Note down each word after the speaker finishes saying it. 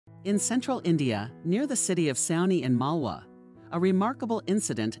In central India, near the city of Sauni in Malwa, a remarkable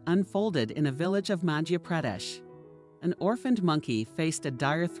incident unfolded in a village of Madhya Pradesh. An orphaned monkey faced a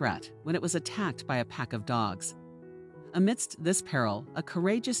dire threat when it was attacked by a pack of dogs. Amidst this peril, a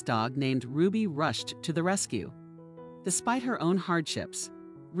courageous dog named Ruby rushed to the rescue. Despite her own hardships,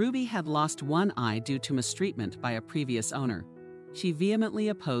 Ruby had lost one eye due to mistreatment by a previous owner. She vehemently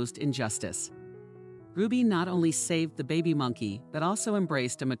opposed injustice. Ruby not only saved the baby monkey, but also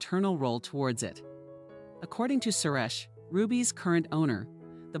embraced a maternal role towards it. According to Suresh, Ruby's current owner,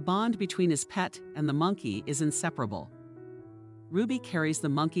 the bond between his pet and the monkey is inseparable. Ruby carries the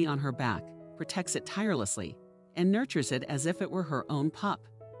monkey on her back, protects it tirelessly, and nurtures it as if it were her own pup.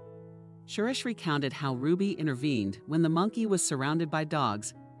 Suresh recounted how Ruby intervened when the monkey was surrounded by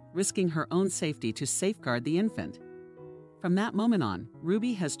dogs, risking her own safety to safeguard the infant. From that moment on,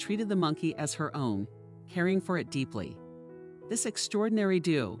 Ruby has treated the monkey as her own, caring for it deeply. This extraordinary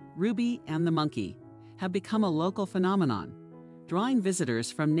duo, Ruby and the monkey, have become a local phenomenon, drawing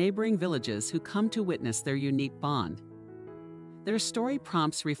visitors from neighboring villages who come to witness their unique bond. Their story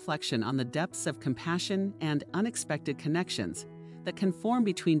prompts reflection on the depths of compassion and unexpected connections that can form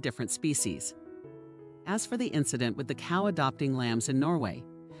between different species. As for the incident with the cow adopting lambs in Norway,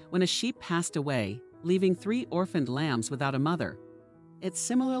 when a sheep passed away, leaving 3 orphaned lambs without a mother, it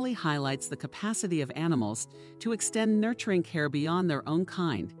similarly highlights the capacity of animals to extend nurturing care beyond their own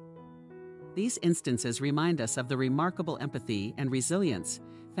kind. These instances remind us of the remarkable empathy and resilience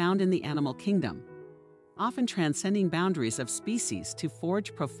found in the animal kingdom, often transcending boundaries of species to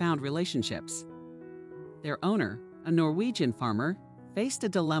forge profound relationships. Their owner, a Norwegian farmer, faced a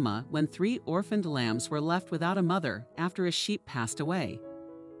dilemma when 3 orphaned lambs were left without a mother after a sheep passed away.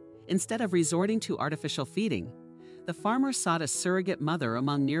 Instead of resorting to artificial feeding, the farmer sought a surrogate mother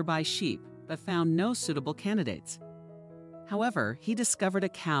among nearby sheep but found no suitable candidates. However, he discovered a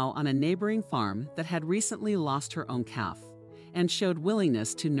cow on a neighboring farm that had recently lost her own calf and showed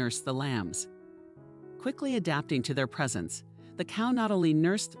willingness to nurse the lambs. Quickly adapting to their presence, the cow not only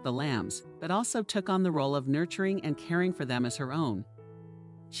nursed the lambs but also took on the role of nurturing and caring for them as her own.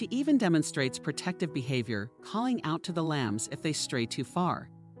 She even demonstrates protective behavior, calling out to the lambs if they stray too far.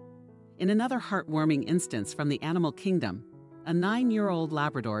 In another heartwarming instance from the animal kingdom, a 9-year-old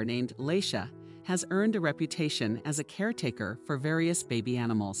Labrador named Leisha has earned a reputation as a caretaker for various baby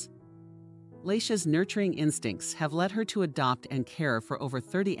animals. Leisha's nurturing instincts have led her to adopt and care for over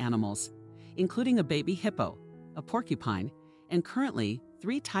 30 animals, including a baby hippo, a porcupine, and currently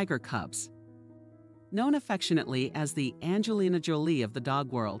 3 tiger cubs. Known affectionately as the Angelina Jolie of the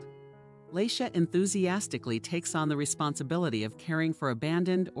dog world, Leisha enthusiastically takes on the responsibility of caring for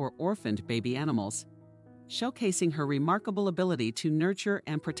abandoned or orphaned baby animals, showcasing her remarkable ability to nurture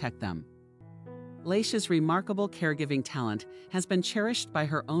and protect them. Leisha's remarkable caregiving talent has been cherished by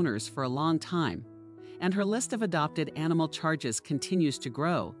her owners for a long time, and her list of adopted animal charges continues to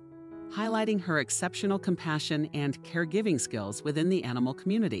grow, highlighting her exceptional compassion and caregiving skills within the animal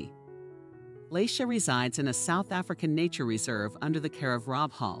community. Leisha resides in a South African nature reserve under the care of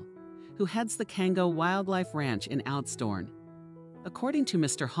Rob Hall, who heads the Kango Wildlife Ranch in Oudtshoorn. According to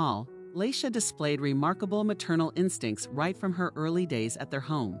Mr. Hall, Leisha displayed remarkable maternal instincts right from her early days at their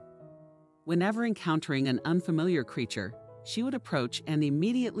home. Whenever encountering an unfamiliar creature, she would approach and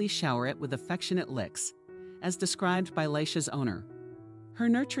immediately shower it with affectionate licks, as described by Leisha's owner. Her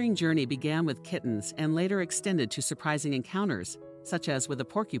nurturing journey began with kittens and later extended to surprising encounters, such as with a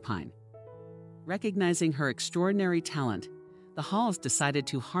porcupine. Recognizing her extraordinary talent, the Halls decided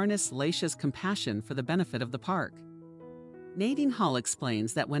to harness Leisha's compassion for the benefit of the park. Nadine Hall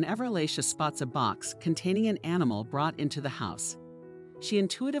explains that whenever Leisha spots a box containing an animal brought into the house, she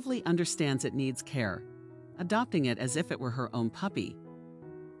intuitively understands it needs care, adopting it as if it were her own puppy.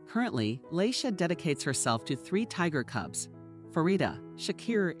 Currently, Leisha dedicates herself to 3 tiger cubs, Farida,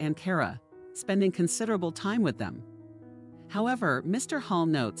 Shakir, and Kara, spending considerable time with them. However, Mr. Hall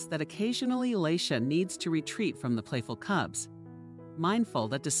notes that occasionally Leisha needs to retreat from the playful cubs, mindful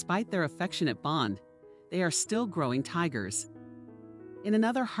that despite their affectionate bond, they are still growing tigers. In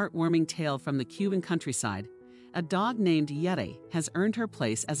another heartwarming tale from the Cuban countryside, a dog named Yeti has earned her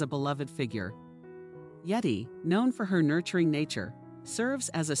place as a beloved figure. Yeti, known for her nurturing nature, serves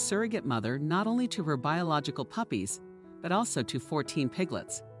as a surrogate mother not only to her biological puppies, but also to 14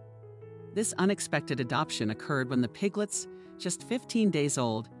 piglets. This unexpected adoption occurred when the piglets, just 15 days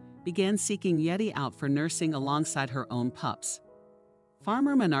old, began seeking Yeti out for nursing alongside her own pups.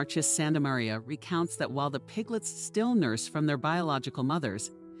 Farmer Monarchis Santamaria recounts that while the piglets still nurse from their biological mothers,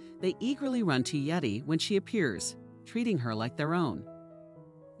 they eagerly run to Yeti when she appears, treating her like their own.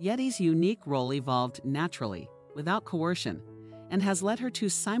 Yeti's unique role evolved naturally, without coercion, and has led her to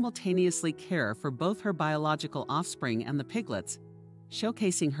simultaneously care for both her biological offspring and the piglets,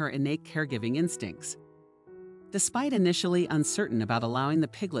 showcasing her innate caregiving instincts. Despite initially uncertain about allowing the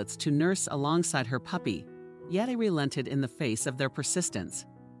piglets to nurse alongside her puppy, Yeti relented in the face of their persistence.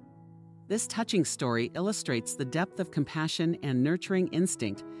 This touching story illustrates the depth of compassion and nurturing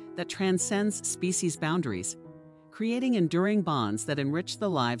instinct that transcends species boundaries, creating enduring bonds that enrich the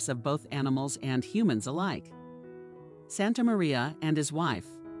lives of both animals and humans alike. Santa Maria and his wife,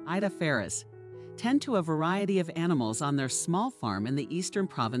 Ida Ferris, tend to a variety of animals on their small farm in the eastern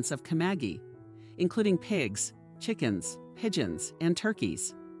province of Camagüey, including pigs, chickens, pigeons, and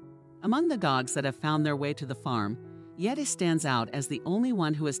turkeys. Among the dogs that have found their way to the farm, Yeti stands out as the only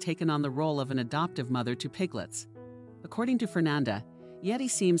one who has taken on the role of an adoptive mother to piglets. According to Fernanda, Yeti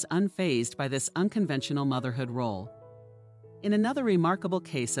seems unfazed by this unconventional motherhood role. In another remarkable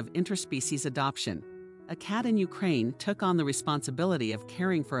case of interspecies adoption, a cat in Ukraine took on the responsibility of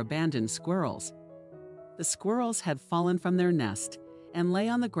caring for abandoned squirrels. The squirrels had fallen from their nest and lay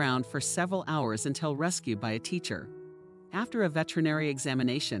on the ground for several hours until rescued by a teacher. After a veterinary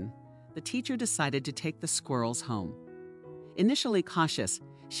examination, the teacher decided to take the squirrels home. Initially cautious,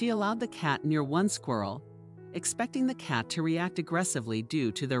 she allowed the cat near one squirrel, expecting the cat to react aggressively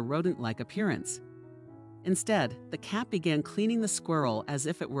due to their rodent-like appearance. Instead, the cat began cleaning the squirrel as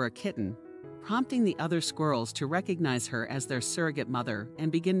if it were a kitten, prompting the other squirrels to recognize her as their surrogate mother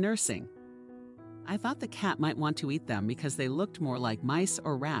and begin nursing. "I thought the cat might want to eat them because they looked more like mice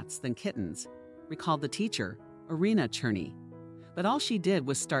or rats than kittens," recalled the teacher, Irina Cherney. But all she did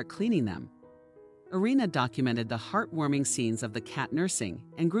was start cleaning them. Irina documented the heartwarming scenes of the cat nursing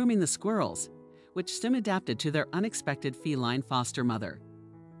and grooming the squirrels, which soon adapted to their unexpected feline foster mother.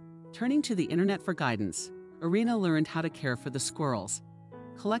 Turning to the internet for guidance, Irina learned how to care for the squirrels,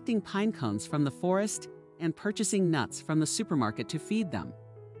 collecting pine cones from the forest and purchasing nuts from the supermarket to feed them.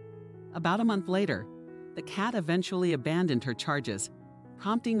 About a month later, the cat eventually abandoned her charges,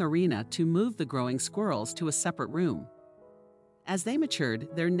 prompting Irina to move the growing squirrels to a separate room. As they matured,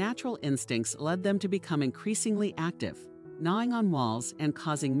 their natural instincts led them to become increasingly active, gnawing on walls and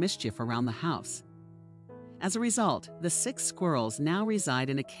causing mischief around the house. As a result, the 6 squirrels now reside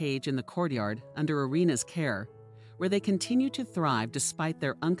in a cage in the courtyard under Irina's care, where they continue to thrive despite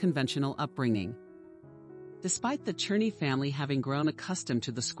their unconventional upbringing. Despite the Cherney family having grown accustomed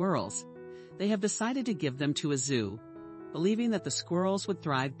to the squirrels, they have decided to give them to a zoo, believing that the squirrels would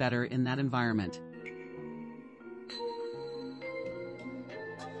thrive better in that environment.